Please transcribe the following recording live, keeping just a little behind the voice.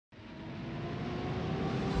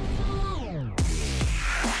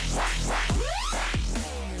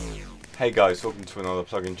Hey guys, welcome to another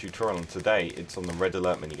plugin tutorial, and today it's on the red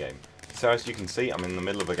alert minigame. So as you can see, I'm in the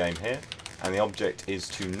middle of a game here, and the object is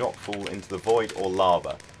to not fall into the void or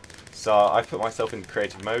lava. So I've put myself in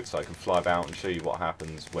creative mode so I can fly about and show you what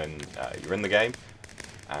happens when you're in the game,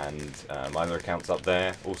 and my other account's up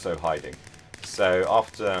there, also hiding. So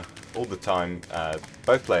after all the time,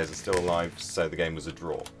 both players are still alive, so the game was a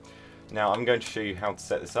draw. Now I'm going to show you how to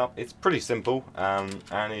set this up. It's pretty simple,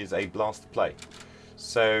 and is a blast to play.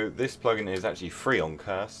 So this plugin is actually free on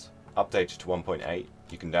Curse, updated to 1.8.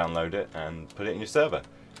 You can download it and put it in your server.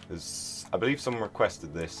 I believe someone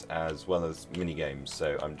requested this as well as minigames,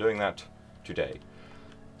 so I'm doing that today.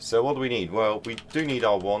 So what do we need? Well, we do need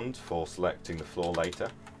our wand for selecting the floor later,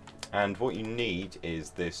 and what you need is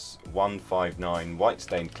this 159 white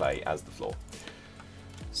stained clay as the floor.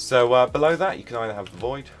 So below that you can either have the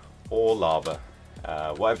void or lava.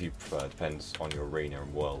 Whatever you prefer, depends on your arena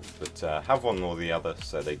and world, but have one or the other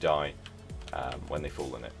so they die when they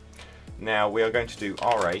fall in it. Now we are going to do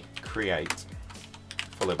RA, create,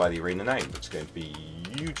 followed by the arena name, which is going to be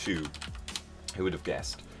YouTube, who would have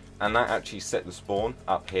guessed, and that actually set the spawn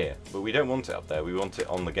up here, but we don't want it up there, we want it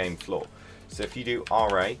on the game floor. So if you do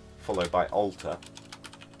RA, followed by alter,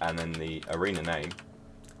 and then the arena name,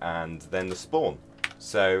 and then the spawn.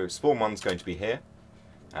 So spawn 1's going to be here,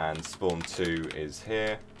 and spawn 2 is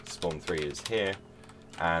here, spawn 3 is here,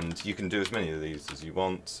 and you can do as many of these as you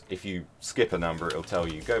want. If you skip a number, it'll tell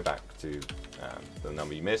you go back to the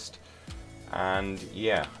number you missed. And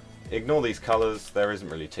yeah, ignore these colours, there isn't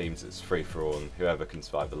really teams, it's free for all, and whoever can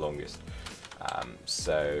survive the longest.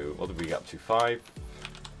 So what did we get up to? 5?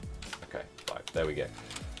 Okay, 5, there we go.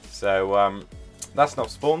 So that's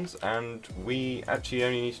enough spawns, and we actually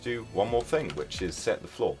only need to do one more thing, which is set the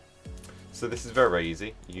floor. So this is very, very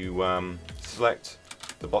easy. You select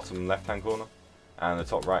the bottom left hand corner and the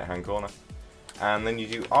top right hand corner, and then you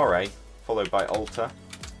do RA followed by alter,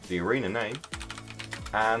 the arena name,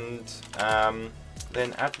 and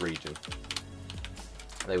then add region.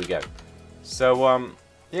 There we go. So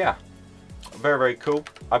yeah, very, very cool.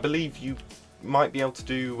 I believe you might be able to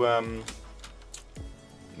do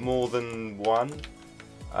more than one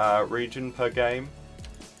region per game.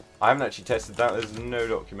 I haven't actually tested that. There's no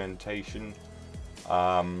documentation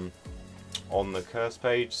on the Curse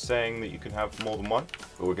page saying that you can have more than one,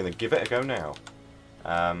 but we're going to give it a go now.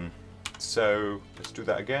 So let's do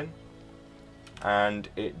that again, and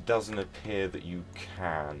it doesn't appear that you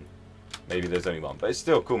can. Maybe there's only one, but it's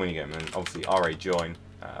still a cool minigame. And obviously RA join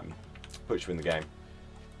puts you in the game,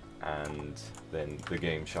 and then the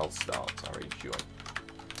game shall start. RA join.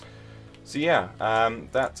 So yeah,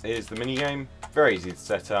 that is the minigame. Very easy to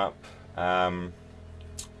set up.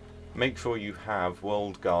 Make sure you have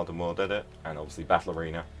World Guard and World Edit, and obviously Battle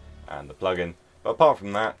Arena and the plugin. But apart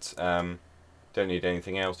from that, don't need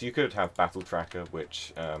anything else. You could have Battle Tracker,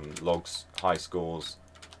 which logs high scores,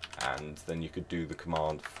 and then you could do the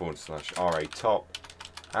command /RA top,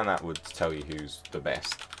 and that would tell you who's the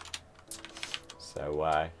best.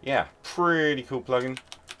 So yeah, pretty cool plugin.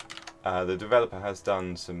 The developer has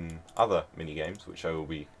done some other minigames, which I will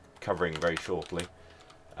be covering very shortly.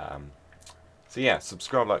 So yeah,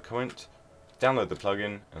 subscribe, like, comment, download the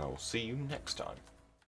plugin, and I will see you next time.